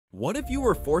What if you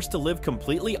were forced to live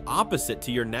completely opposite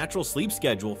to your natural sleep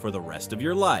schedule for the rest of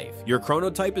your life? Your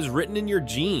chronotype is written in your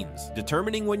genes,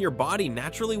 determining when your body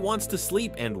naturally wants to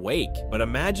sleep and wake. But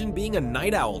imagine being a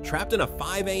night owl trapped in a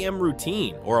 5 a.m.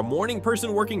 routine, or a morning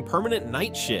person working permanent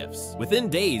night shifts. Within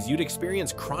days, you'd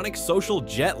experience chronic social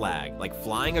jet lag, like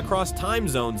flying across time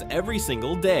zones every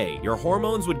single day. Your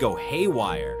hormones would go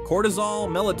haywire. Cortisol,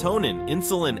 melatonin,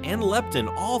 insulin, and leptin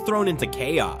all thrown into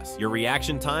chaos. Your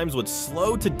reaction times would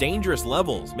slow to dangerous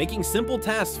levels, making simple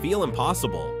tasks feel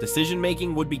impossible.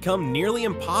 Decision-making would become nearly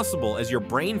impossible as your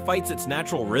brain fights its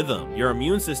natural rhythm. Your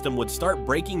immune system would start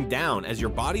breaking down as your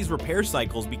body's repair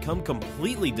cycles become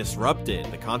completely disrupted.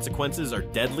 The consequences are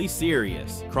deadly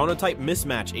serious. Chronotype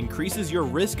mismatch increases your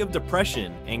risk of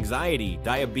depression, anxiety,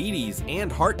 diabetes,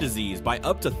 and heart disease by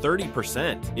up to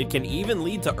 30%. It can even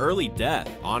lead to early death.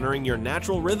 Honoring your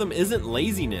natural rhythm isn't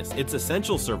laziness, it's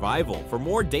essential survival. For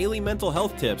more daily mental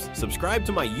health tips, subscribe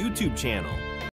to my YouTube channel.